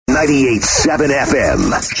98.7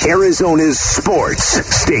 FM, Arizona's sports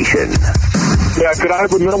station. Yeah, could I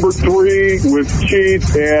have a number 3 with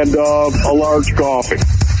cheese and a large coffee?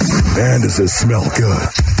 Man, does this smell good.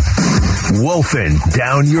 Wolfing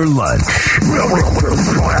down your lunch.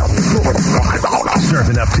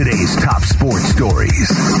 Serving up today's top sports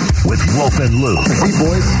stories with Wolf and Lou. Hey,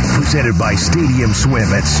 boys. Presented by Stadium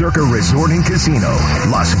Swim at Circa Resort and Casino,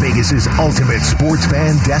 Las Vegas's ultimate sports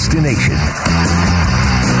fan destination.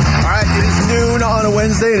 All right, it is noon on a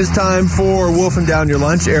Wednesday. It is time for Wolfing Down Your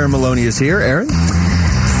Lunch. Aaron Maloney is here. Aaron?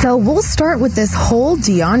 So we'll start with this whole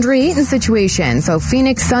DeAndre Ayton situation. So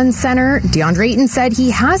Phoenix Suns center DeAndre Ayton said he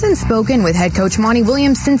hasn't spoken with head coach Monty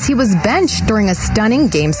Williams since he was benched during a stunning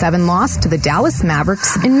Game 7 loss to the Dallas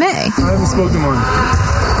Mavericks in May. I haven't spoken to him.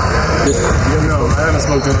 No, I haven't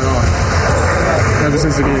spoken to him at all. Ever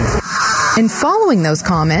since the game. And following those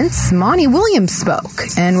comments, Monty Williams spoke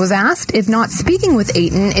and was asked if not speaking with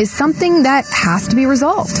Ayton is something that has to be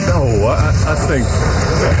resolved. No, I think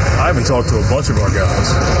I haven't talked to a bunch of our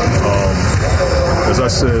guys. As I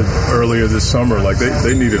said earlier this summer, like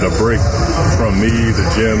they needed a break from me, the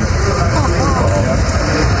gym.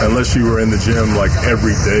 Unless you were in the gym like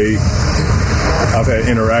every day, I've had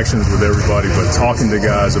interactions with everybody, but talking to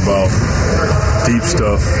guys about deep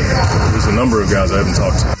stuff, there's a number of guys I haven't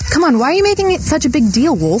talked to. Come on, why are you making it such a big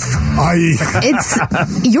deal, Wolf?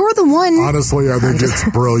 You're the one. Honestly, I think it's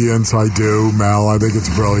brilliant. I do, Mal. I think it's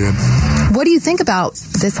brilliant. What do you think about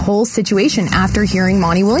this whole situation after hearing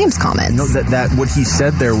Monty Williams' comments? No, that what he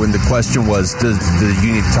said there when the question was, do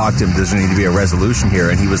you need to talk to him? Does there need to be a resolution here?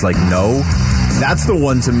 And he was like, no. That's the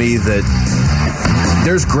one to me that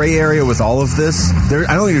there's gray area with all of this.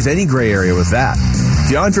 I don't think there's any gray area with that.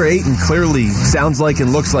 DeAndre Ayton clearly sounds like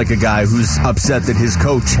and looks like a guy who's upset that his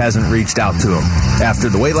coach hasn't reached out to him after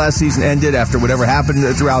the way last season ended, after whatever happened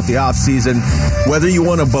throughout the offseason. Whether you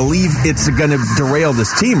want to believe it's going to derail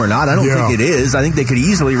this team or not, I don't think it is. I think they could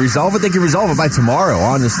easily resolve it. They could resolve it by tomorrow,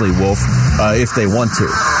 honestly, Wolf, if they want to.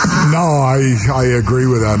 No, I agree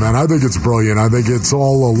with that, man. I think it's brilliant. I think it's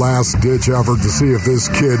all a last-ditch effort to see if this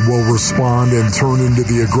kid will respond and turn into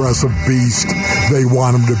the aggressive beast they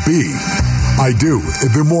want him to be. I do.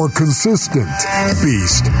 The more consistent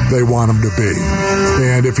beast they want him to be.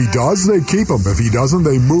 And if he does, they keep him. If he doesn't,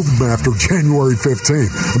 they move him after January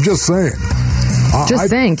 15th. I'm just saying.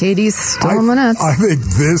 Saying, KD's still on the Nets. I think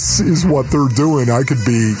this is what they're doing. I could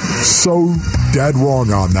be so dead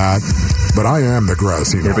wrong on that. But I am the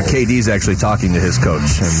grassy knoll. Yeah, but KD's actually talking to his coach,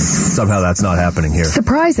 and somehow that's not happening here.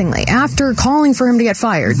 Surprisingly, after calling for him to get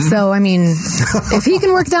fired. Mm-hmm. So, I mean, if he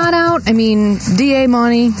can work that out, I mean, DA,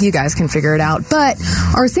 Monty, you guys can figure it out. But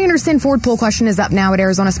our Sanderson Ford poll question is up now at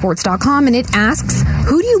ArizonaSports.com, and it asks,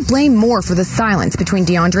 who do you blame more for the silence between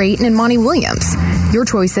DeAndre Ayton and Monty Williams? Your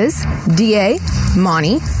choices, DA,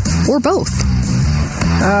 Monty, or both?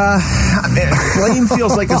 Blame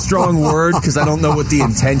feels like a strong word because I don't know what the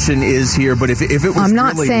intention is here. But if it was, I'm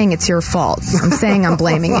not saying it's your fault. I'm saying I'm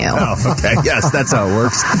blaming you. Oh, okay. Yes, that's how it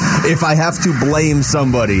works. If I have to blame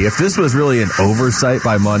somebody, if this was really an oversight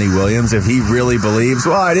by Monty Williams, if he really believes,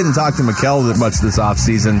 well, I didn't talk to Mikal that much this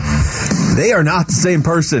offseason, they are not the same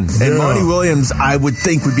person. And Monty Williams, I would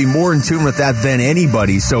think, would be more in tune with that than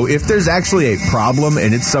anybody. So if there's actually a problem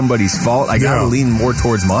and it's somebody's fault, I got to lean more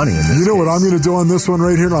towards Monty in this You know case. what I'm going to do on this one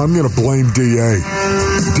right here? I'm going to blame DA.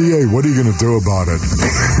 DA, what are you going to do about it?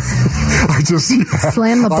 I just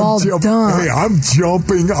slam the ball. Hey, I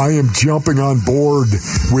am jumping on board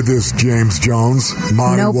with this James Jones.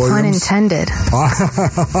 Monty no Williams. pun intended.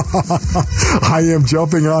 I am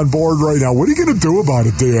jumping on board right now. What are you going to do about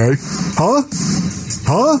it, DA?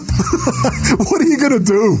 Huh? What are you going to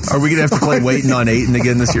do? Are we going to have to play Waiting on Ayton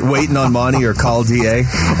again this year? Waiting on Monty or call DA?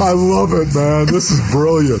 I love it, man. This is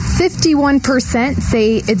brilliant. 51%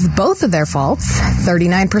 say it's both of their faults.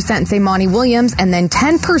 39% say Monty Williams. And then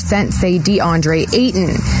 10% say DeAndre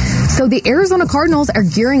Ayton. So the Arizona Cardinals are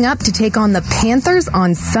gearing up to take on the Panthers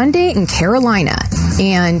on Sunday in Carolina.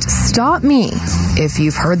 And stop me if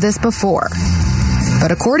you've heard this before.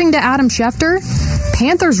 But according to Adam Schefter,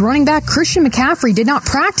 Panthers running back Christian McCaffrey did not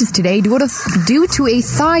practice today due to a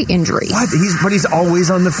thigh injury. What? But he's always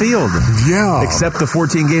on the field. Yeah. Except the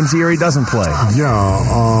 14 games a year he doesn't play. Yeah.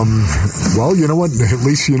 Well, you know what? At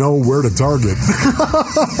least you know where to target.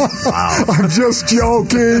 Wow. I'm just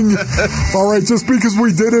joking. All right, just because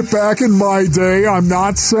we did it back in my day, I'm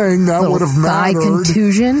not saying that would have mattered. Thigh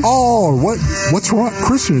contusion? Oh, what's wrong?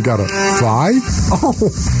 Christian, you got a thigh? Oh,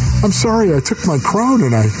 I'm sorry. I took my crown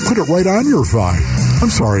and I put it right on your thigh. I'm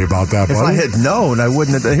sorry about that, buddy. If I had known, I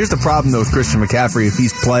wouldn't have. Here's the problem, though, with Christian McCaffrey. If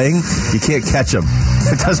he's playing, you can't catch him.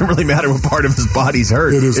 It doesn't really matter what part of his body's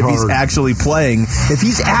hurt. It is if hard. he's actually playing. If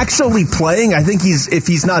he's actually playing, I think if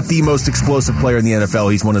he's not the most explosive player in the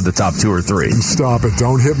NFL, he's one of the top 2 or 3. Stop it.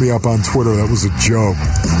 Don't hit me up on Twitter. That was a joke.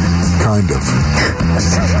 Kind of.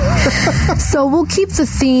 So we'll keep the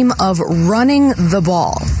theme of running the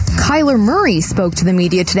ball. Kyler Murray spoke to the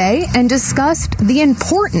media today and discussed the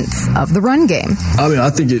importance of the run game. I mean, I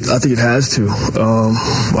think it has to.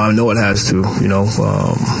 I know it has to.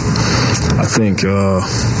 I think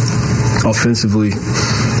offensively,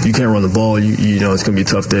 you can't run the ball. You know it's going to be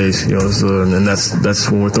tough days. And that's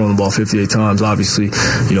when we're throwing the ball 58 times. Obviously,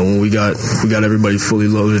 when we got everybody fully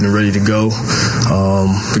loaded and ready to go.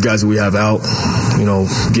 The guys that we have out,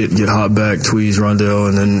 get hot back, Tweez, Rondell,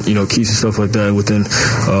 and then Keys and stuff like that within,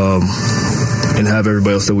 and have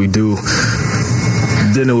everybody else that we do.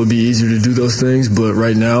 Then it would be easier to do those things, but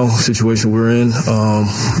right now, situation we're in,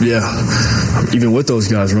 even with those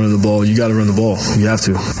guys running the ball, you got to run the ball. You have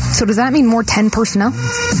to. So does that mean more 10 personnel?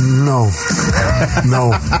 No,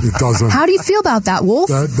 it doesn't. How do you feel about that, Wolf?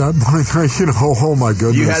 Oh my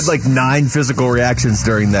goodness. You had like 9 physical reactions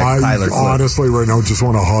during that Kyler clip. Honestly, right now, just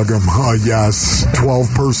want to hug him. Yes,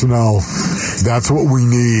 12 personnel. That's what we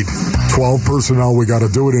need. 12 personnel. We got to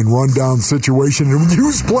do it in rundown situation and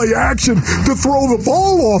use play action to throw the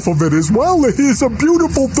ball off of it as well. It is a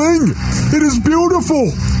beautiful thing. It is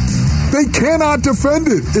beautiful. They cannot defend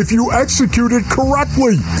it if you execute it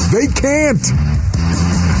correctly. They can't.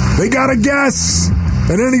 They got to guess.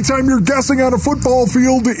 And anytime you're guessing on a football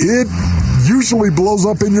field, it usually blows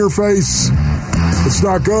up in your face. It's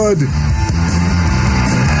not good.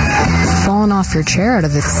 Falling off your chair out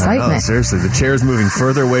of excitement. No, seriously, the chair's moving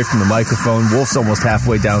further away from the microphone. Wolf's almost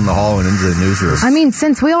halfway down the hall and into the newsroom. I mean,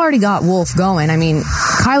 since we already got Wolf going,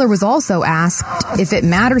 Kyler was also asked if it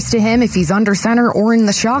matters to him if he's under center or in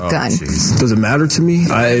the shotgun. Does it matter to me?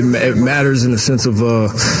 It matters in the sense of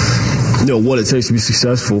what it takes to be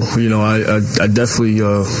successful. I definitely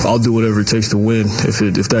I'll do whatever it takes to win.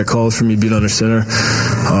 If that calls for me being under center,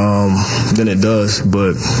 then it does.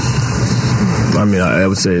 But I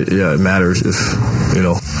would say, it matters if,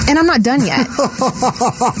 And I'm not done yet.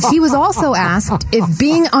 He was also asked if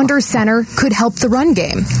being under center could help the run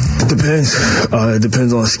game. It depends. It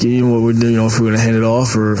depends on the scheme, what we're doing, if we're going to hand it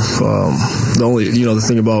off, or the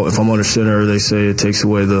thing about if I'm under center, they say it takes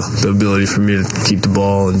away the ability for me to keep the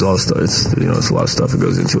ball and all that stuff. It's a lot of stuff that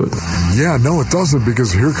goes into it. Yeah, no, it doesn't,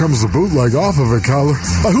 because here comes the bootleg off of it, Kyler.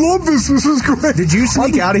 I love this. This is great. Did you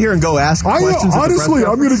sneak out of here and go ask questions? Honestly,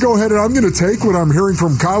 I'm going to go ahead and I'm going to take what I'm hearing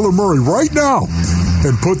from Kyler Murray right now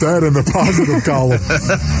and put that in the positive column.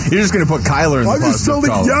 You're just going to put Kyler in the positive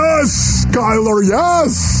column. Yes, Kyler,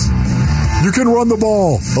 yes. You can run the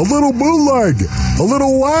ball. A little bootleg. A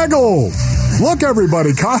little waggle. Look,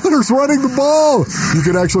 everybody, Kyler's running the ball. You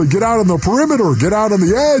can actually get out on the perimeter, get out on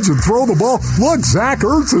the edge, and throw the ball. Look, Zach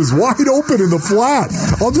Ertz is wide open in the flat.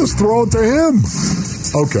 I'll just throw it to him.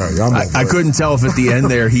 Okay, I couldn't tell if at the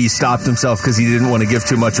end there he stopped himself because he didn't want to give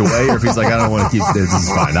too much away, or if he's like, I don't want to keep this. This is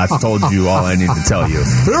fine. I've told you all I need to tell you.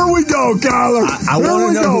 Here we go, Kyler. I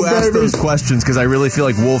want to know who asked those questions, because I really feel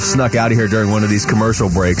like Wolf snuck out of here during one of these commercial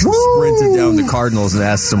breaks and sprinted down to Cardinals and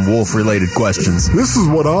asked some Wolf-related questions. This is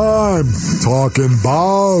what I'm talking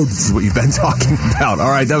about. This is what you've been talking about.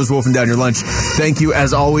 All right, that was Wolfing Down Your Lunch. Thank you,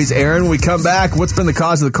 as always, Aaron. When we come back, what's been the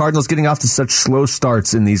cause of the Cardinals getting off to such slow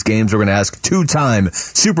starts in these games? We're going to ask two-time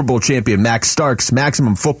Super Bowl champion Max Starks.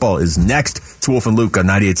 Maximum Football is next. It's Wolf and Luke on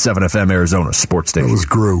 98.7 FM Arizona Sports Station. That was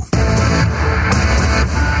Gru.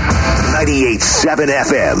 98.7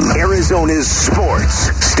 FM, Arizona's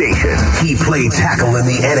sports station. He played tackle in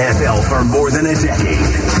the NFL for more than a decade.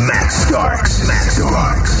 Max Starks.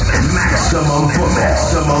 Maximum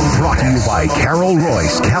Football. Brought to you by Carol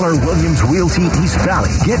Royce, Keller Williams Realty East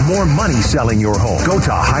Valley. Get more money selling your home. Go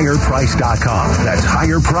to higherprice.com. That's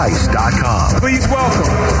higherprice.com. Please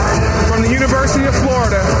welcome, from the University of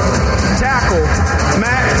Florida, tackle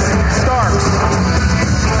Max Starks.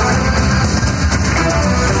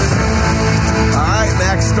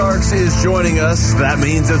 Max Starks is joining us. That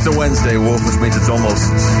means it's a Wednesday, Wolf, which means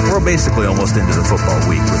we're basically almost into the football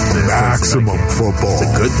week with the Maximum Football. It's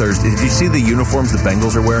a good Thursday. Did you see the uniforms the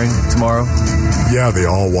Bengals are wearing tomorrow? Yeah, the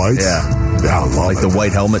all whites. Yeah, I love like it. The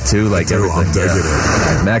white helmet too, like everything. I'm digging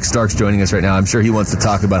it. Max Starks joining us right now. I'm sure he wants to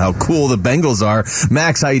talk about how cool the Bengals are.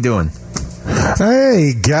 Max, how you doing?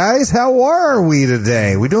 Hey, guys, how are we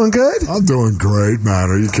today? We doing good? I'm doing great, man.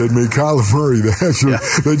 Are you kidding me? Kyler Murray,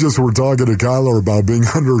 they just were talking to Kyler about being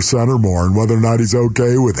under center more and whether or not he's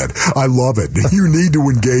okay with it. I love it. You need to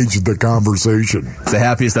engage the conversation. It's the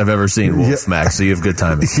happiest I've ever seen, Wolf, Max, so you have good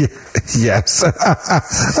timing. Yes.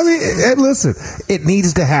 I mean, listen, it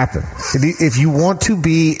needs to happen. If you want to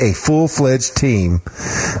be a full-fledged team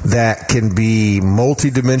that can be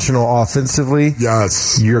multidimensional offensively,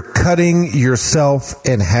 yes, you're cutting yourself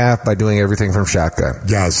in half by doing everything from shotgun.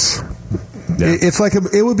 Yes. Yeah. It's like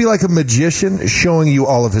it would be like a magician showing you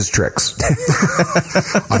all of his tricks.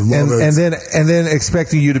 I love it. And then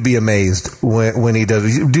expecting you to be amazed when he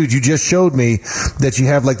does it. Dude, you just showed me that you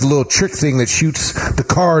have like the little trick thing that shoots the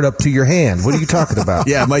card up to your hand. What are you talking about?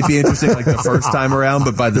 Yeah, it might be interesting like the first time around,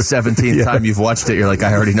 but by the 17th time you've watched it, you're like,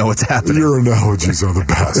 I already know what's happening. Your analogies are the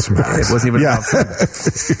best, man. It wasn't even about food.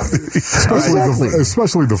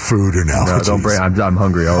 Especially the food analogies. No, don't bring. I'm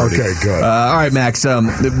hungry already. Okay, good. All right, Max.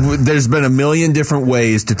 There's been a million different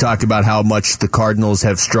ways to talk about how much the Cardinals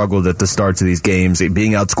have struggled at the starts of these games,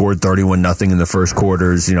 being outscored 31-0 in the first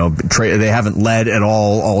quarters. You know, they haven't led at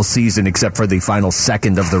all season except for the final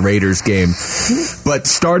second of the Raiders game. But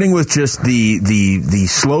starting with just the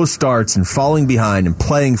slow starts and falling behind and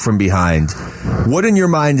playing from behind, what in your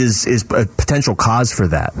mind is a potential cause for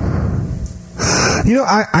that? You know,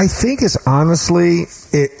 I think it's honestly,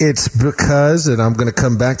 it's because, and I'm going to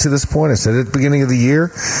come back to this point, I said at the beginning of the year,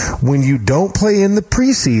 when you don't play in the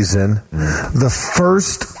preseason, the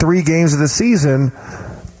first 3 games of the season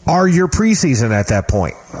are your preseason at that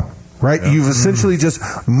point. Right? Yeah. You've essentially just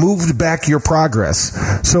moved back your progress.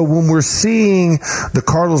 So when we're seeing the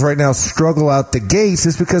Cardinals right now struggle out the gates,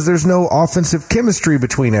 it's because there's no offensive chemistry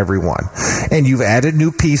between everyone. And you've added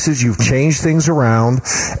new pieces, you've changed things around,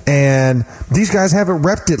 and these guys haven't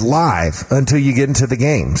repped it live until you get into the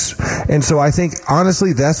games. And so I think,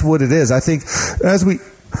 honestly, that's what it is. I think as we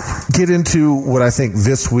get into what I think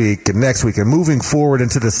this week and next week and moving forward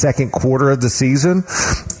into the second quarter of the season,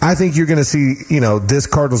 I think you're going to see, this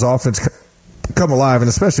Cardinals offense come alive, and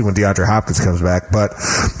especially when DeAndre Hopkins comes back. But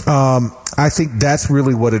I think that's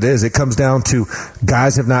really what it is. It comes down to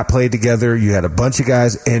guys have not played together. You had a bunch of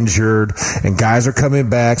guys injured, and guys are coming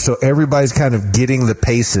back. So everybody's kind of getting the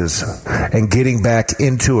paces and getting back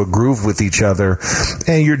into a groove with each other.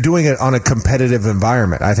 And you're doing it on a competitive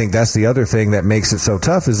environment. I think that's the other thing that makes it so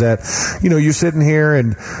tough is that, you're sitting here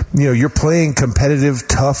and, you're playing competitive,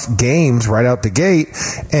 tough games right out the gate.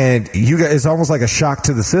 And it's almost like a shock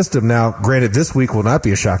to the system. Now, granted, this week will not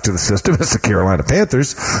be a shock to the system. It's the Carolina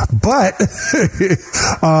Panthers. But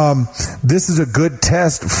this is a good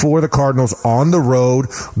test for the Cardinals on the road,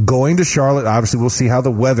 going to Charlotte. Obviously, we'll see how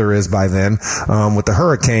the weather is by then with the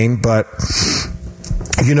hurricane. But,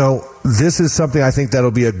 this is something I think that'll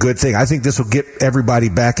be a good thing. I think this will get everybody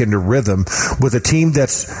back into rhythm with a team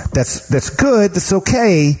that's good, that's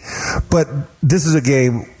okay, but this is a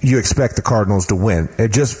game you expect the Cardinals to win.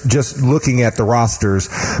 And just looking at the rosters,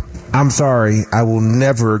 I'm sorry, I will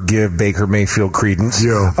never give Baker Mayfield credence.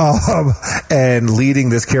 Yeah. And leading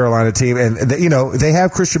this Carolina team, and they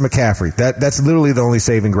have Christian McCaffrey. That's literally the only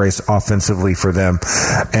saving grace offensively for them.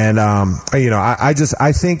 And I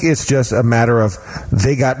think it's just a matter of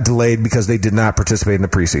they got delayed because they did not participate in the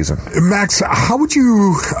preseason. Max, what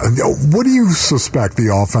do you suspect the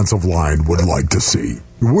offensive line would like to see?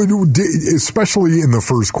 Especially in the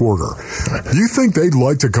first quarter. Do you think they'd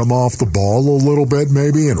like to come off the ball a little bit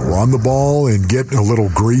maybe and run the ball and get a little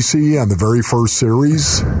greasy on the very first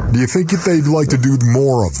series? Do you think they'd like to do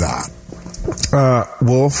more of that?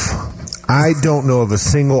 Wolf, I don't know of a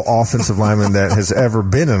single offensive lineman that has ever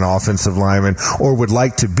been an offensive lineman or would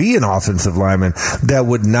like to be an offensive lineman that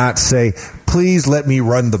would not say, please let me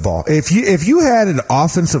run the ball. If you had an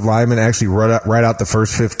offensive lineman actually right out the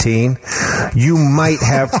first 15, you might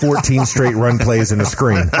have 14 straight run plays in a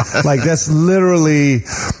screen. Like that's literally,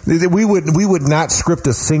 we would not script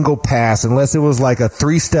a single pass unless it was like a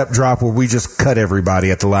 3-step drop where we just cut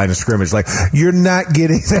everybody at the line of scrimmage. Like you're not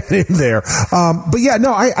getting that in there. But yeah,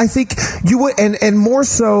 no, I think you would, and more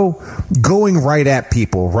so going right at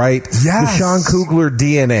people, right? Yes. The Sean Kugler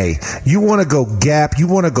DNA. You want to go gap. You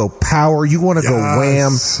want to go power. You want to go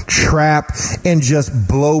wham, trap, and just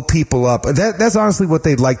blow people up. That's honestly what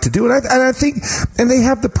they'd like to do. And I think, and they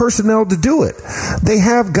have the personnel to do it. They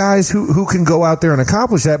have guys who can go out there and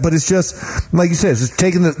accomplish that, but it's just, like you said, it's just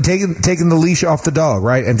taking the leash off the dog,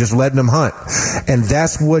 right? And just letting them hunt. And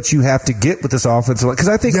that's what you have to get with this offensive line. Because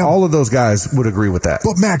I think all of those guys would agree with that.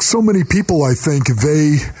 But Max, so many people, I think,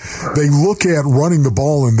 they look at running the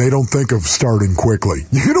ball and they don't think of starting quickly.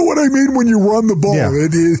 You know what I mean? When you run the ball,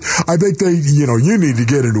 I think they you need to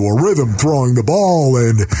get into a rhythm throwing the ball,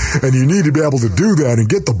 and you need to be able to do that and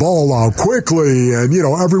get the ball out quickly. And,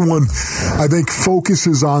 everyone, I think,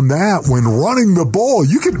 focuses on that when running the ball.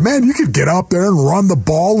 You could get up there and run the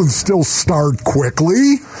ball and still start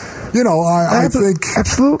quickly. I think.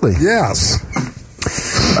 Absolutely. Yes.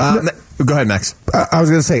 Go ahead, Max. I was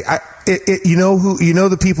going to say,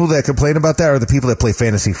 the people that complain about that are the people that play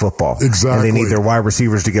fantasy football. Exactly. And they need their wide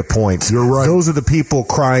receivers to get points. You're right. Those are the people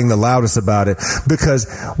crying the loudest about it, because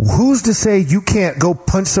who's to say you can't go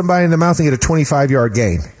punch somebody in the mouth and get a 25-yard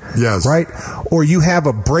gain? Yes. Right? Or you have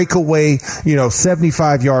a breakaway,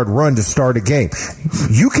 75-yard run to start a game.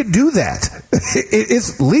 You could do that.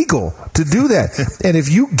 It's legal to do that. And if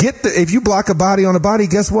you block a body on a body,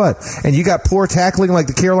 guess what? And you got poor tackling like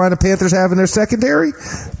the Carolina Panthers have in their secondary,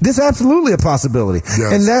 this is absolutely a possibility.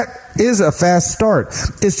 Yes. And that is a fast start.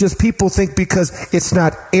 It's just people think because it's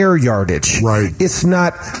not air yardage. Right. It's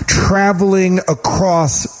not traveling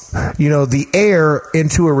across the air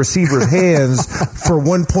into a receiver's hands for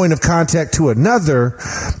one point of contact to another.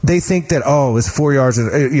 They think that, it's 4 yards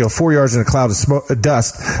and 4 yards in a cloud of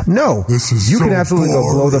dust. No, you can absolutely go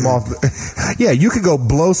blow them off. Yeah, you could go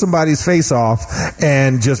blow somebody's face off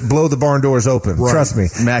and just blow the barn doors open. Right. Trust me,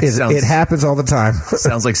 Max, it happens all the time.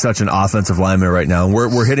 Sounds like such an offensive lineman right now. And we're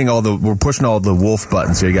pushing all the wolf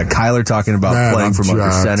buttons here. You got Kyler talking about playing from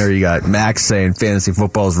under center. You got Max saying fantasy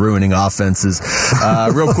football is ruining offenses.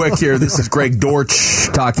 Real quick here, this is Greg Dortch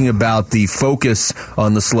talking about the focus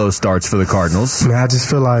on the slow starts for the Cardinals. Man, I just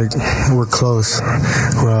feel like we're close.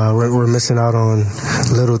 We're missing out on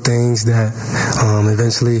little things that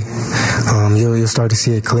eventually you'll start to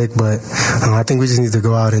see it click. But I think we just need to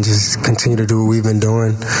go out and just continue to do what we've been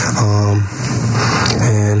doing.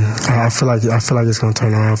 And I feel like it's going to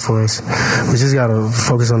turn around for us. We just got to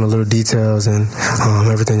focus on the little details and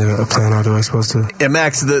everything playing out the way it's supposed to. And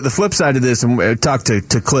Max, the flip side of this, and we talked to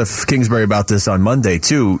Cliff Kingsbury about this on Monday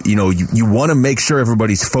too. You want to make sure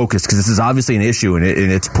everybody's focused, because this is obviously an issue and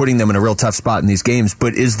it's putting them in a real tough spot in these games.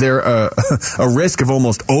 But is there a risk of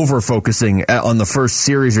almost over-focusing on the first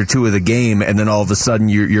series or two of the game, and then all of a sudden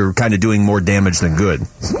you're kind of doing more damage than good?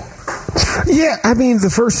 Yeah, I mean, the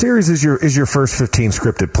first series is your first 15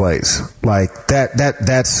 scripted plays. Like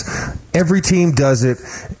that's every team does it.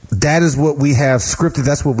 That is what we have scripted.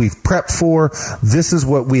 That's what we've prepped for. This is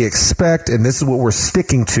what we expect, and this is what we're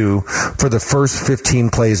sticking to for the first 15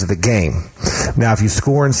 plays of the game. Now, if you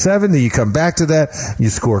score in 7, then you come back to that. You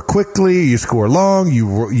score quickly. You score long.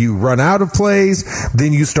 You run out of plays.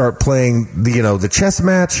 Then you start playing the chess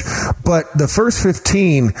match. But the first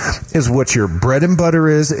 15 is what your bread and butter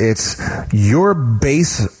is. It's your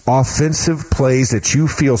base offensive plays that you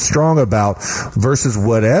feel strong about versus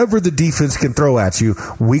whatever the defense can throw at you.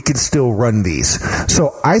 We can still run these.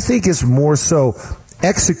 So I think it's more so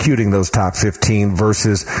executing those top 15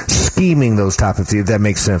 versus scheming those top 15. If that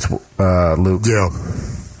makes sense, Luke. Yeah.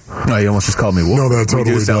 No, you almost just called me wolf. No, that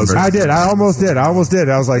totally does. I did. I almost did. I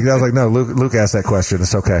was like, no, Luke asked that question.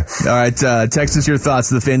 It's okay. All right. Text us your thoughts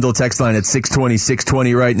to the FanDuel text line at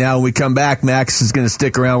 620 right now. When we come back, Max is going to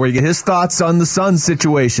stick around where you get his thoughts on the Suns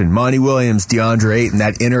situation. Monty Williams, DeAndre Ayton,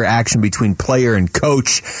 that interaction between player and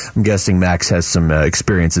coach. I'm guessing Max has some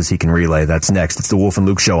experiences he can relay. That's next. It's the Wolf and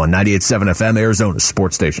Luke Show on 98.7 FM, Arizona's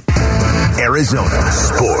sports station. Arizona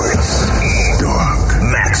Sports.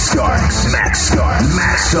 Max Starks.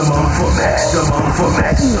 Maximum football.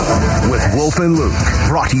 With Wolf and Luke.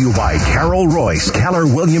 Brought to you by Carol Royce, Keller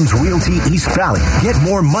Williams Realty East Valley. Get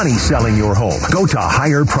more money selling your home. Go to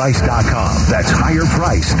higherprice.com. That's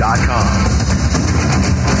higherprice.com.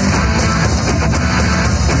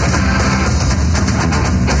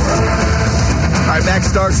 All right, Max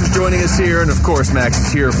Starks is joining us here, and of course, Max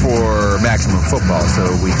is here for Maximum Football, so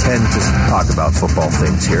we tend to talk about football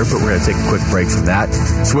things here, but we're going to take a quick break from that.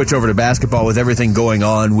 Switch over to basketball with everything going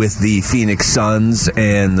on with the Phoenix Suns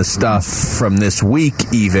and the stuff from this week,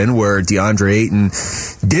 even, where DeAndre Ayton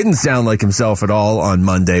didn't sound like himself at all on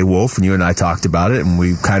Monday, Wolf, and you and I talked about it, and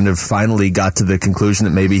we kind of finally got to the conclusion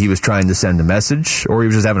that maybe he was trying to send a message, or he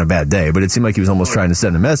was just having a bad day, but it seemed like he was almost trying to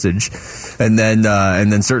send a message, and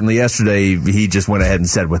then certainly yesterday, he just went ahead and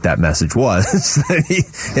said what that message was, that he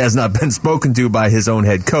has not been spoken to by his own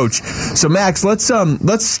head coach. So, Max, let's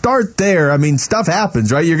start there. I mean, stuff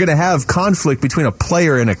happens, right? You're going to have conflict between a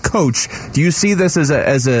player and a coach. Do you see this as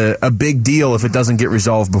a big deal if it doesn't get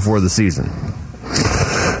resolved before the season?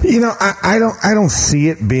 I don't see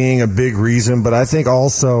it being a big reason, but I think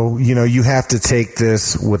also, you have to take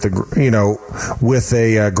this with a grain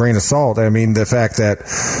of salt. I mean, the fact that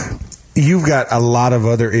you've got a lot of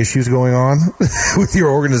other issues going on with your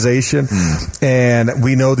organization. And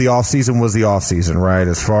we know the offseason was the offseason, right?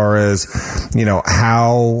 As far as,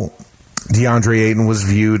 how DeAndre Ayton was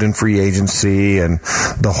viewed in free agency and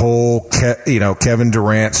the whole, Kevin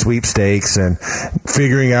Durant sweepstakes and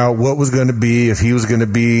figuring out what was going to be, if he was going to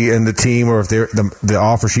be in the team or if the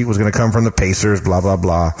offer sheet was going to come from the Pacers, blah, blah,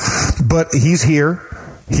 blah. But he's here.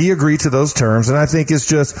 He agreed to those terms. And I think it's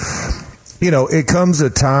just, it comes a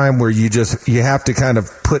time where you have to kind of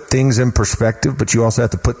put things in perspective, but you also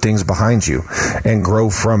have to put things behind you and grow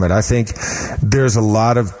from it. I think there's a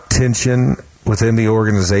lot of tension within the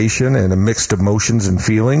organization and a mixed emotions and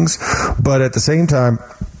feelings, but at the same time,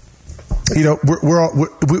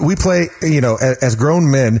 we play, as grown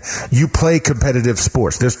men, you play competitive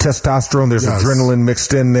sports. There's testosterone, there's adrenaline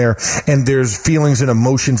mixed in there, and there's feelings and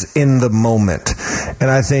emotions in the moment. And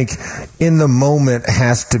I think in the moment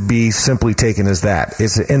has to be simply taken as that.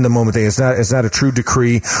 It's an in the moment thing. It's not a true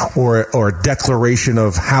decree or a declaration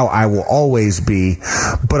of how I will always be.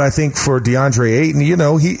 But I think for DeAndre Ayton,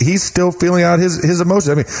 he's still feeling out his emotions.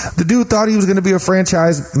 I mean, the dude thought he was going to be a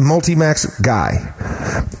franchise multi-max guy.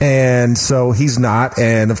 And so he's not.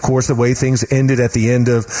 And of course, the way things ended at the end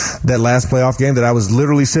of that last playoff game that I was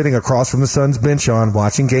literally sitting across from the Suns bench on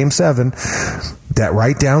watching Game 7, that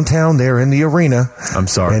right downtown there in the arena. I'm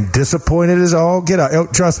sorry. And disappointed as all get out. Oh,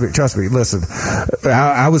 trust me. Listen,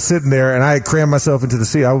 I was sitting there and I had crammed myself into the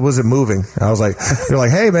seat. I wasn't moving. I was like, they're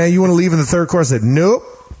like, hey man, you want to leave in the third quarter? I said, nope,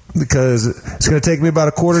 because it's going to take me about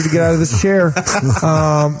a quarter to get out of this chair.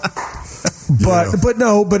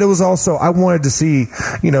 But it was also, I wanted to see,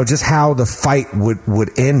 just how the fight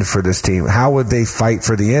would end for this team. How would they fight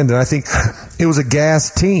for the end? And I think it was a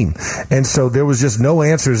gassed team. And so there was just no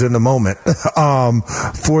answers in the moment,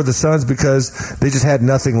 for the Suns because they just had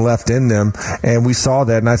nothing left in them. And we saw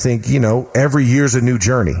that. And I think, every year's a new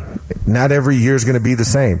journey. Not every year is going to be the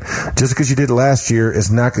same. Just because you did it last year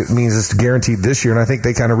means it's guaranteed this year. And I think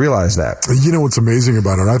they kind of realize that. What's amazing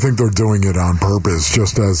about it? I think they're doing it on purpose,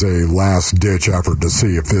 just as a last-ditch effort to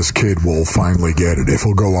see if this kid will finally get it, if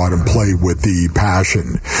he'll go out and play with the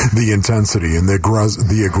passion, the intensity, and the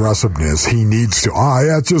aggressiveness he needs to.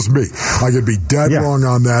 That's just me. I could be dead wrong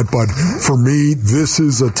on that, but for me, this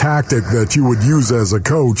is a tactic that you would use as a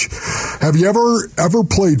coach. Have you ever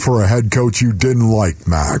played for a head coach you didn't like,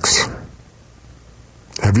 Max?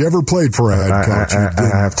 Have you ever played for a head coach? I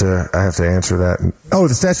have to answer that. Oh,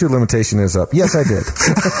 the statute of limitation is up. Yes, I did.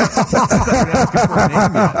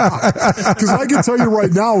 Because I can tell you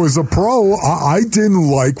right now, as a pro, I didn't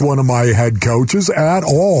like one of my head coaches at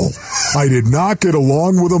all. I did not get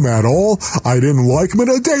along with him at all. I didn't like him. And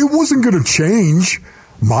it wasn't going to change.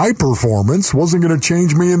 My performance wasn't going to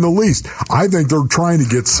change me in the least. I think they're trying to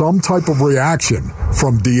get some type of reaction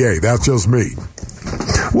from DA. That's just me.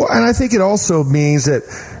 Well, and I think it also means that,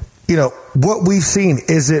 what we've seen,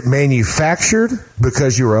 is it manufactured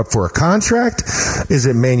because you're up for a contract? Is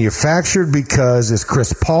it manufactured because it's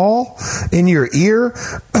Chris Paul in your ear?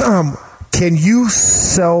 Can you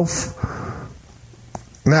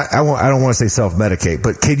I don't want to say self-medicate,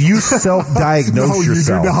 but can you self-diagnose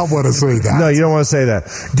yourself? No, you do not want to say that. No, you don't want to say that.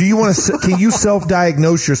 Can you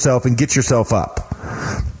self-diagnose yourself and get yourself up?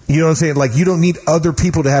 You know what I'm saying? Like, you don't need other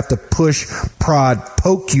people to have to push, prod,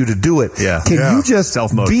 poke you to do it. Yeah. Can you just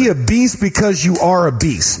be a beast because you are a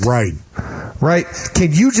beast? Right. Right?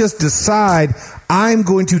 Can you just decide, I'm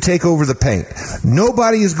going to take over the paint?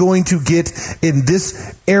 Nobody is going to get in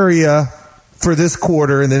this area for this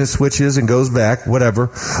quarter, and then it switches and goes back, whatever.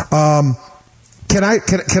 Can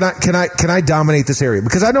I dominate this area?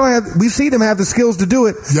 Because I know we've seen him have the skills to do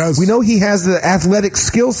it. Yes. We know he has the athletic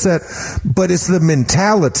skill set, but it's the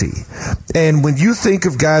mentality. And when you think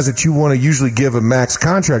of guys that you want to usually give a max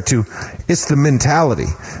contract to, it's the mentality.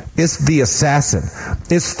 It's the assassin.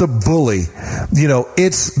 It's the bully.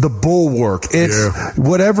 It's the bulwark. It's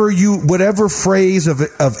whatever phrase of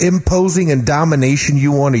imposing and domination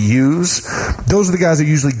you want to use. Those are the guys that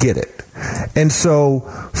usually get it. And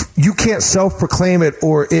so you can't self-proclaim it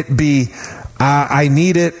or it be, I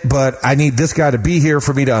need it, but I need this guy to be here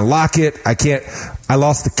for me to unlock it. I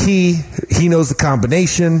lost the key. He knows the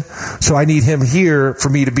combination. So I need him here for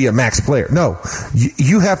me to be a max player. No,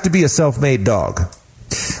 you have to be a self-made dog.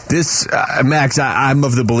 This, Max, I'm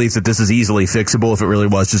of the belief that this is easily fixable if it really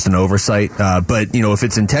was just an oversight. But, if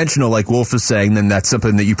it's intentional, like Wolf is saying, then that's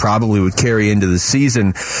something that you probably would carry into the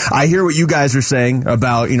season. I hear what you guys are saying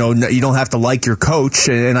about, you don't have to like your coach,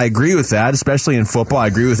 and I agree with that, especially in football. I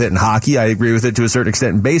agree with it in hockey. I agree with it to a certain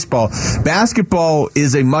extent in baseball. Basketball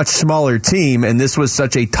is a much smaller team, and this was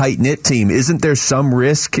such a tight-knit team. Isn't there some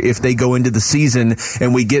risk if they go into the season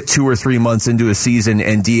and we get 2 or 3 months into a season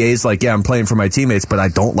and DA's like, yeah, I'm playing for my teammates, but I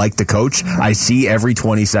don't like the coach I see every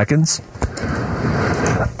 20 seconds?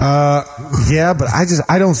 Yeah, but I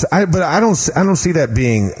don't see that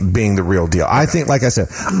being the real deal. I think, like I said,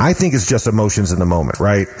 it's just emotions in the moment,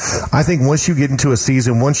 right? I think once you get into a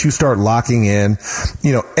season, once you start locking in,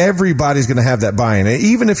 everybody's going to have that buy-in. And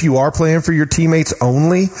even if you are playing for your teammates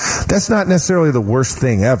only, that's not necessarily the worst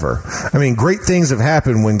thing ever. I mean, great things have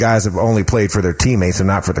happened when guys have only played for their teammates and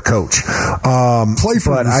not for the coach. Play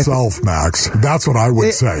for yourself, Max. That's what I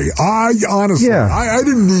would say. I honestly, I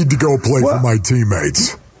didn't need to go play for my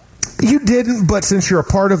teammates. You didn't, but since you're a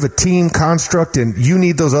part of a team construct and you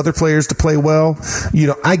need those other players to play well,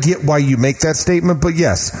 I get why you make that statement. But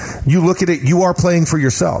yes, you look at it, you are playing for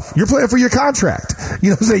yourself. You're playing for your contract.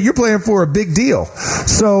 You're playing for a big deal.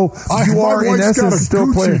 So you are in essence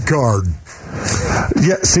still playing. Card.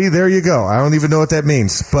 Yeah, see, there you go. I don't even know what that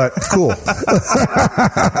means, but cool.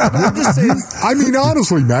 I'm just saying, I mean,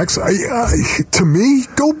 honestly, Max, to me,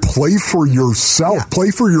 go play for yourself. Yeah.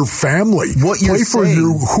 Play for your family. Play for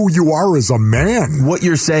who you are as a man. What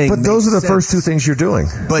you're saying. But those are the first two things you're doing.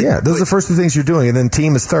 Those are the first two things you're doing, and then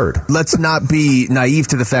team is third. Let's not be naive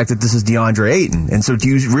to the fact that this is DeAndre Ayton. And so do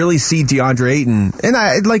you really see DeAndre Ayton?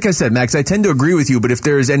 And like I said, Max, I tend to agree with you, but if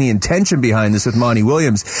there is any intention behind this with Monty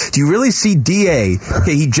Williams, do you really see DA,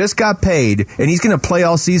 okay, he just got paid, and he's going to play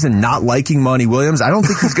all season not liking Monty Williams? I don't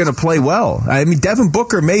think he's going to play well. I mean, Devin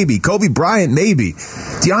Booker, maybe. Kobe Bryant, maybe.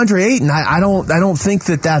 DeAndre Ayton, I don't think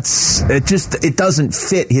it doesn't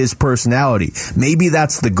fit his personality. Maybe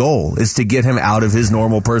that's the goal, is to get him out of his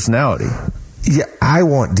normal personality. Yeah, I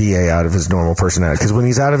want DA out of his normal personality, because when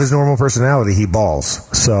he's out of his normal personality, he balls.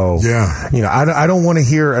 So, yeah, I don't want to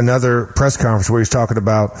hear another press conference where he's talking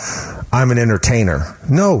about, I'm an entertainer.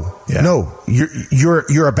 No,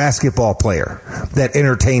 you're a basketball player that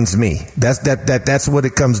entertains me. That's what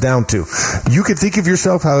it comes down to. You can think of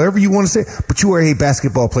yourself however you want to say, but you are a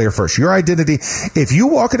basketball player first. Your identity. If you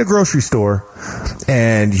walk in a grocery store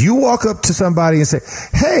and you walk up to somebody and say,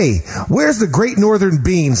 "Hey, where's the Great Northern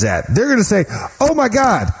Beans at?" They're going to say, "Oh my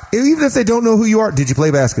God!" Even if they don't know who you are, did you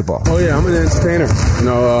play basketball? Oh yeah, I'm an entertainer. I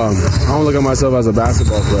don't look at myself as a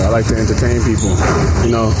basketball player. I like to entertain people.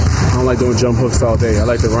 I don't like doing jump hooks all day. I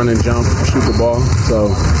like to run and jump, shoot the ball.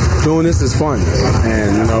 So doing this is fun.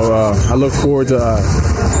 And, I look forward to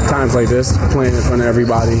times like this, playing in front of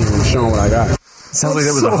everybody and showing what I got. Sounds like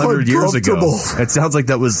that was 100 years ago. It sounds like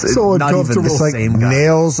that was so not even the same guy.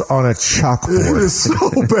 Nails on a chalkboard. It is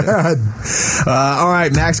so bad. All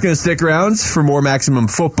right, Max going to stick around for more Maximum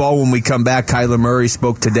Football. When we come back, Kyler Murray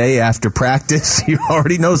spoke today after practice. You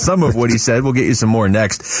already know some of what he said. We'll get you some more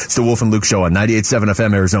next. It's the Wolf and Luke Show on 98.7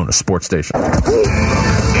 FM, Arizona Sports Station. Arizona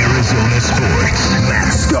Sports.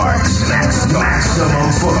 Max starts.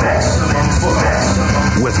 Maximum Football.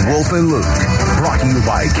 With Wolf and Luke. Brought to you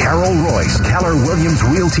by Carol Royce, Keller Williams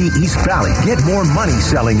Realty East Valley. Get more money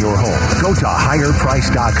selling your home. Go to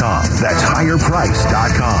higherprice.com. That's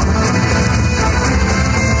higherprice.com.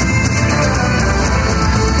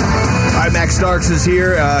 All right, Max Starks is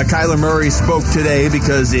here. Kyler Murray spoke today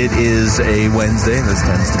because it is a Wednesday. This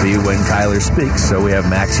tends to be when Kyler speaks. So we have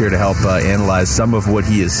Max here to help analyze some of what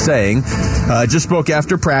he is saying. Just spoke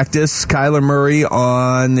after practice. Kyler Murray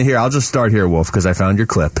on here. I'll just start here, Wolf, because I found your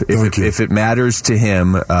clip. If it matters to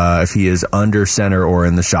him, if he is under center or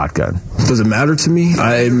in the shotgun. Does it matter to me?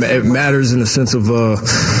 It matters in the sense of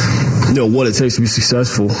what it takes to be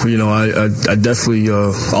successful. I definitely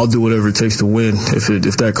I'll do whatever it takes to win.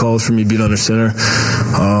 If that calls for me being under center,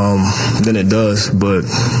 then it does. But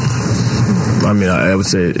I mean, I would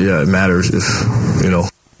say it matters if.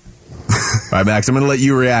 All right, Max, I'm going to let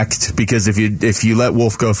you react, because if you let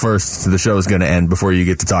Wolf go first, the show is going to end before you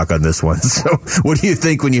get to talk on this one. So what do you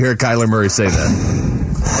think when you hear Kyler Murray say that?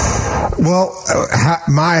 Well,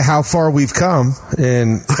 how far we've come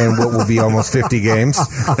in what will be almost 50 games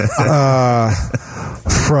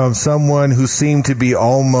from someone who seemed to be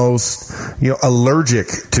almost allergic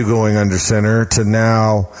to going under center to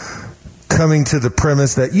now coming to the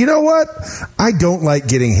premise that, I don't like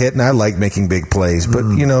getting hit and I like making big plays, but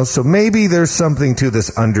so maybe there's something to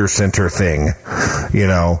this under center thing,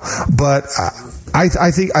 but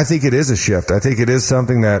I think it is a shift. I think it is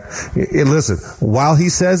something that, listen, while he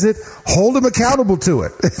says it, hold him accountable to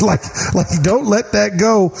it. like don't let that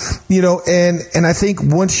go, and I think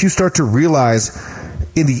once you start to realize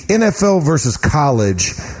in the NFL versus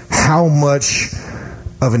college how much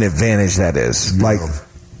of an advantage that is. Yeah. Like,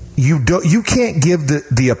 you can't give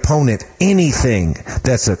the opponent anything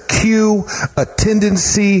that's a cue, a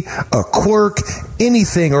tendency, a quirk,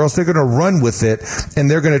 anything, or else they're going to run with it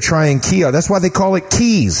and they're going to try and key out. That's why they call it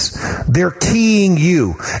keys. They're keying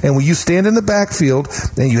you. And when you stand in the backfield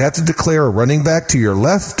and you have to declare a running back to your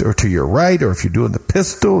left or to your right, or if you're doing the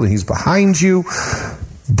pistol and he's behind you,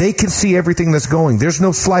 they can see everything that's going. There's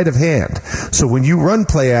no sleight of hand. So when you run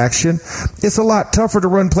play action, it's a lot tougher to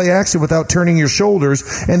run play action without turning your shoulders,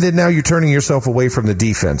 and then now you're turning yourself away from the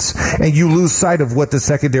defense. And you lose sight of what the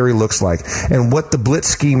secondary looks like and what the blitz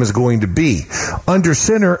scheme is going to be. Under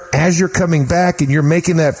center, as you're coming back and you're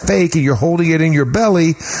making that fake and you're holding it in your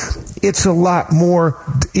belly, it's a lot more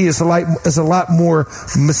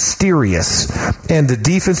mysterious. And the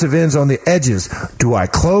defensive ends on the edges. Do I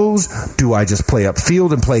close? Do I just play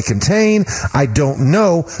upfield and play contain? I don't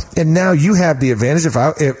know. And now you have the advantage.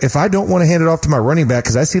 If I don't want to hand it off to my running back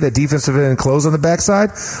because I see that defensive end close on the backside,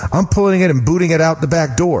 I'm pulling it and booting it out the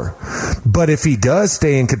back door. But if he does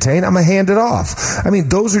stay in contain, I'm going to hand it off. I mean,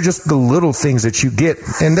 those are just the little things that you get.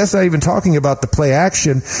 And that's not even talking about the play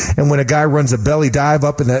action. And when a guy runs a belly dive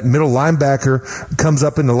up in that middle linebacker comes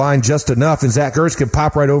up in the line just enough, and Zach Ertz can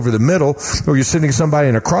pop right over the middle, or you're sending somebody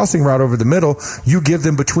in a crossing route over the middle, you give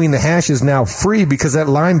them between the hashes now free because that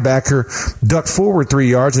linebacker ducked forward 3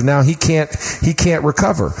 yards and now he can't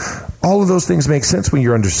recover. All of those things make sense when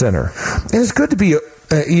you're under center. And it's good to be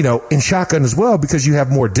in shotgun as well because you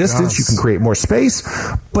have more distance, you can create more space,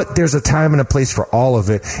 but there's a time and a place for all of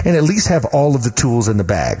it, and at least have all of the tools in the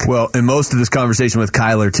bag. Well, and most of this conversation with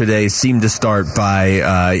Kyler today seemed to start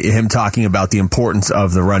by him talking about the importance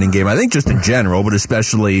of the running game. I think just in general, but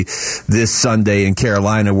especially this Sunday in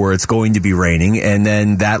Carolina where it's going to be raining, and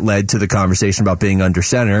then that led to the conversation about being under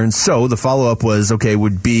center. And so the follow-up was, okay,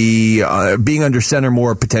 would be being under center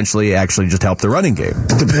more potentially actually just help the running game?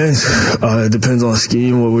 Depends. It depends on scheme.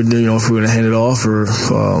 What we're doing, if we're going to hand it off, or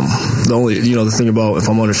the thing about if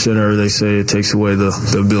I'm under center, they say it takes away the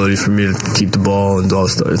ability for me to keep the ball and all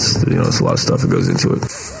stuff. It's a lot of stuff that goes into it.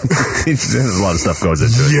 There's a lot of stuff goes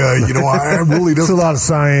into it. Yeah, I really don't. It's a lot of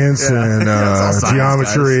science and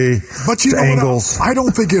geometry, but angles. I don't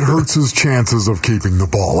think it hurts his chances of keeping the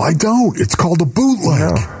ball. I don't. It's called a bootleg.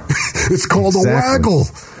 No. It's called a waggle.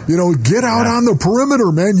 Get out on the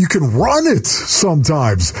perimeter, man. You can run it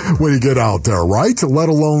sometimes when you get out there, right? Let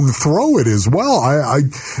alone throw it as well.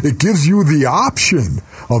 It gives you the option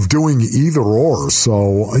of doing either or.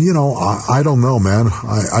 So, I don't know, man.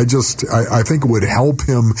 I think it would help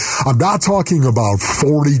him. I'm not talking about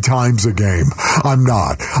 40 times a game. I'm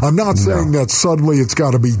not saying that suddenly it's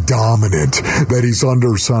got to be dominant, that he's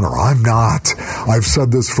under center. I'm not. I've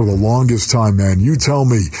said this for the longest time, man. You tell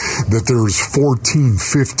me that there's 14,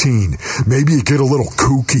 15, maybe you get a little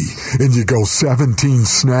kooky and you go 17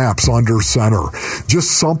 snaps under center.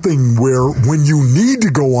 Just something where when you need to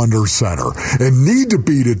go under center and need to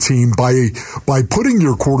beat a team by putting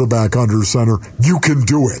your quarterback under center, you can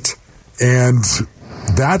do it. And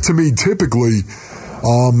that to me typically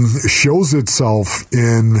shows itself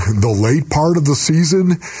in the late part of the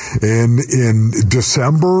season and in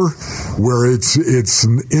December where it's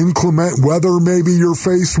inclement weather maybe you're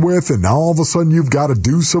faced with, and now all of a sudden you've got to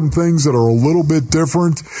do some things that are a little bit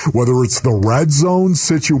different, whether it's the red zone,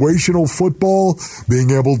 situational football, being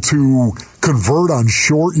able to convert on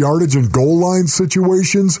short yardage and goal line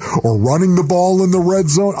situations, or running the ball in the red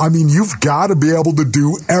zone. I mean, you've got to be able to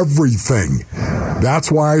do everything.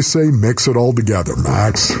 That's why I say mix it all together,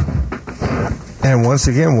 Max. And once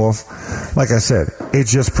again, Wolf, like I said, it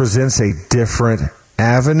just presents a different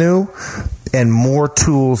avenue and more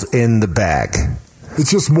tools in the bag. It's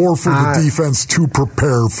just more for the defense to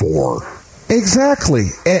prepare for. Exactly.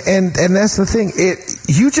 And that's the thing.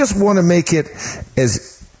 You just want to make it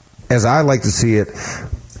as I like to see it,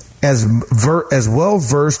 as well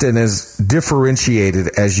versed and as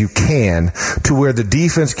differentiated as you can, to where the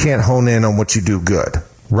defense can't hone in on what you do good,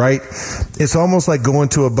 right? It's almost like going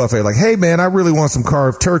to a buffet, like, hey man, I really want some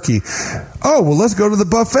carved turkey. oh, well, let's go to the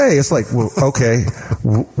buffet. It's like, well, okay,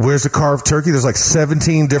 where's the carved turkey? There's like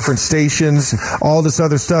 17 different stations, all this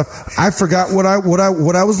other stuff. I forgot what I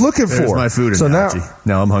was looking for. There's my food so analogy.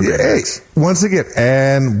 Now I'm hungry. Hey, once again,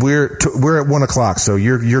 and we're at 1 o'clock, so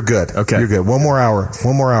you're good. Okay, you're good. One more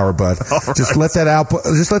hour, bud. Right. Just let that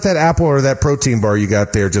apple or that protein bar you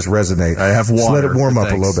got there just resonate. I have water. Just let it warm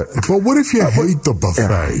up a little bit. But what if you hate the buffet?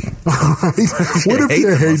 What if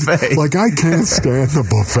you hate? Like, I can't stand the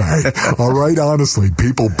buffet. All right, honestly,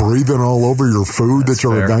 people breathing all over your food that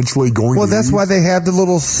you're eventually going to Well, that's eat. why they have the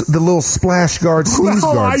little splash guard, sneeze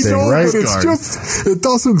guard thing, right? But it's just, it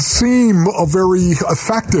doesn't seem very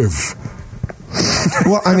effective.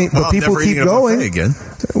 Well, I mean, but people keep going. Again.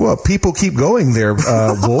 Well, people keep going there,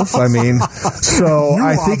 Wolf. I mean, so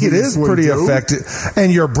I think it is pretty effective.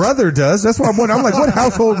 And your brother does. That's why I'm like, what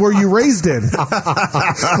household were you raised in? Me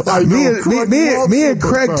and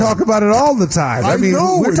Craig talk about it all the time. I mean,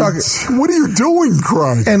 we're talking. What are you doing,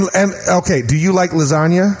 Craig? And okay, do you like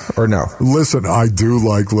lasagna or no? Listen, I do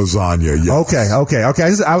like lasagna. Yes. Okay.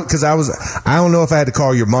 I don't know if I had to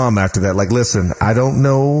call your mom after that. Like, listen, I don't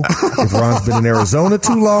know if Ron's been in Arizona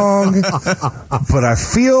too long, but I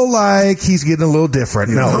feel like he's getting a little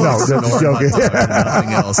different. No, just joking.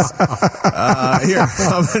 Nothing else. Here,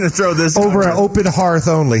 I'm going to throw this over an open hearth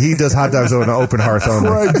only. He does hot dogs on an open hearth only.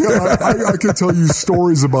 Craig, I could tell you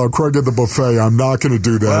stories about Craig at the buffet. I'm not going to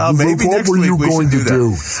do that. Well, maybe what next were you week going to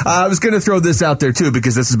do? I was going to throw this out there too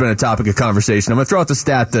because this has been a topic of conversation. I'm going to throw out the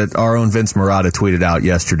stat that our own Vince Marotta tweeted out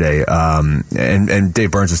yesterday, and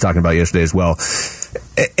Dave Burns was talking about yesterday as well.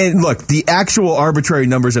 And look, the actual arbitrary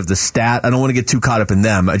numbers of the stat, I don't want to get too caught up in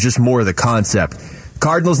them. Just more of the concept.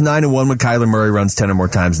 Cardinals 9-1 when Kyler Murray runs 10 or more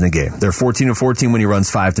times in the game. They're 14-14 when he runs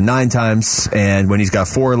 5 to 9 times, and when he's got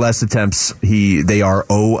 4 or less attempts, they are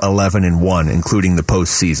 0-11-1, including the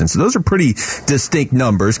postseason. So those are pretty distinct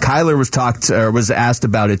numbers. Kyler was asked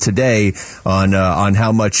about it today on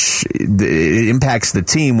how much it impacts the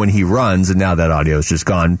team when he runs, and now that audio is just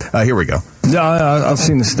gone. Here we go. Yeah, I've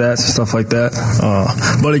seen the stats and stuff like that.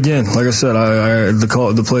 But again, like I said,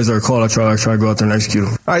 the plays that are called, I try to go out there and execute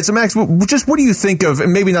them. All right, so Max, just what do you think of,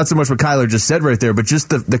 and maybe not so much what Kyler just said right there, but just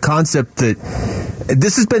the concept that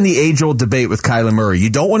this has been the age-old debate with Kyler Murray. You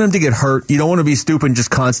don't want him to get hurt. You don't want to be stupid and just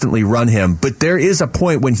constantly run him. But there is a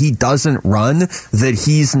point when he doesn't run that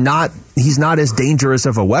he's not as dangerous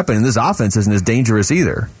of a weapon, and this offense isn't as dangerous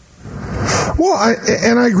either. Well, I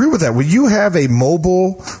agree with that. When you have a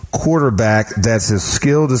mobile quarterback that's as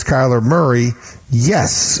skilled as Kyler Murray,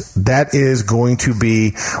 yes, that is going to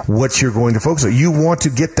be what you're going to focus on. You want to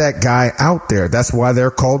get that guy out there. That's why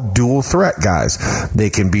they're called dual threat guys.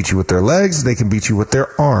 They can beat you with their legs. They can beat you with their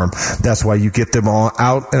arm. That's why you get them all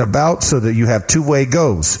out and about so that you have two-way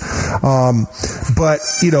goes. But,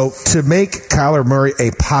 to make Kyler Murray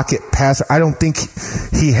a pocket passer, I don't think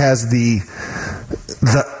he has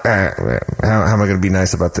how am I going to be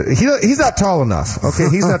nice about this? He's not tall enough. Okay,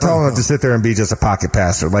 he's not tall enough to sit there and be just a pocket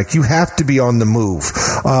passer. Like, you have to be on the move.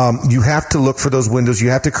 You have to look for those windows. You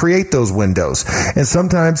have to create those windows, and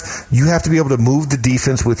sometimes you have to be able to move the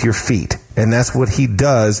defense with your feet, and that's what he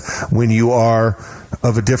does when you are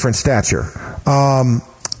of a different stature.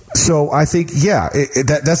 So I think,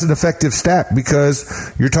 that's an effective stat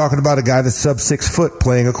because you're talking about a guy that's sub 6 foot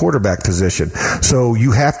playing a quarterback position. So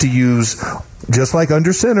you have to use, just like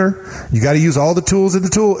under center, you got to use all the tools in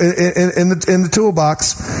the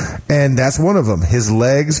toolbox, and that's one of them. His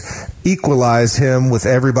legs equalize him with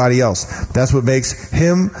everybody else. That's what makes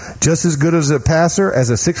him just as good as a passer as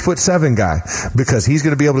a 6'7" guy, because he's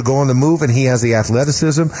going to be able to go on the move and he has the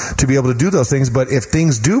athleticism to be able to do those things. But if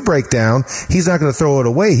things do break down, he's not going to throw it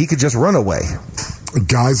away. He could just run away.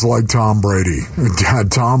 Guys like Tom Brady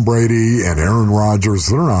and Aaron Rodgers,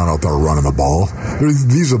 they're not out there running the ball.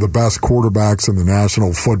 These are the best quarterbacks in the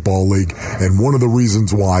National Football League, and one of the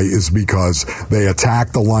reasons why is because they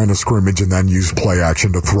attack the line of scrimmage and then use play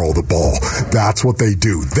action to throw the ball. That's what they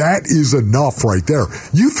do. That is enough right there.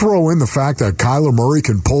 You throw in the fact that Kyler Murray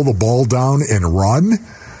can pull the ball down and run,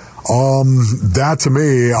 that to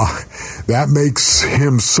me, that makes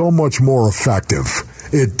him so much more effective.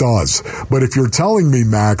 It does. But if you're telling me,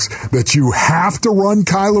 Max, that you have to run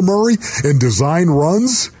Kyler Murray and design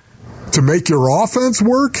runs to make your offense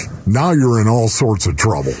work, now you're in all sorts of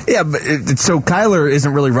trouble. Yeah, but so Kyler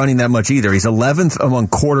isn't really running that much either. He's 11th among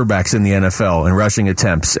quarterbacks in the NFL in rushing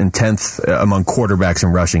attempts and 10th among quarterbacks in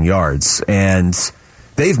rushing yards. And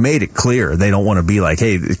they've made it clear they don't want to be like,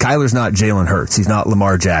 hey, Kyler's not Jalen Hurts. He's not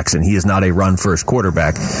Lamar Jackson. He is not a run-first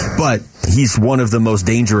quarterback. But he's one of the most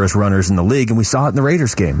dangerous runners in the league, and we saw it in the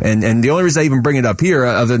Raiders game. And the only reason I even bring it up here,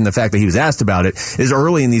 other than the fact that he was asked about it, is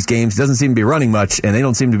early in these games, he doesn't seem to be running much, and they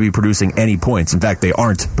don't seem to be producing any points. In fact, they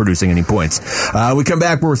aren't producing any points. We come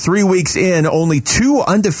back, we're 3 weeks in. Only 2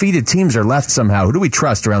 undefeated teams are left somehow. Who do we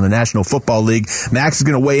trust around the National Football League? Max is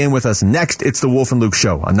going to weigh in with us next. It's the Wolf and Luke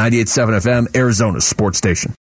Show on 98.7 FM, Arizona's sports station.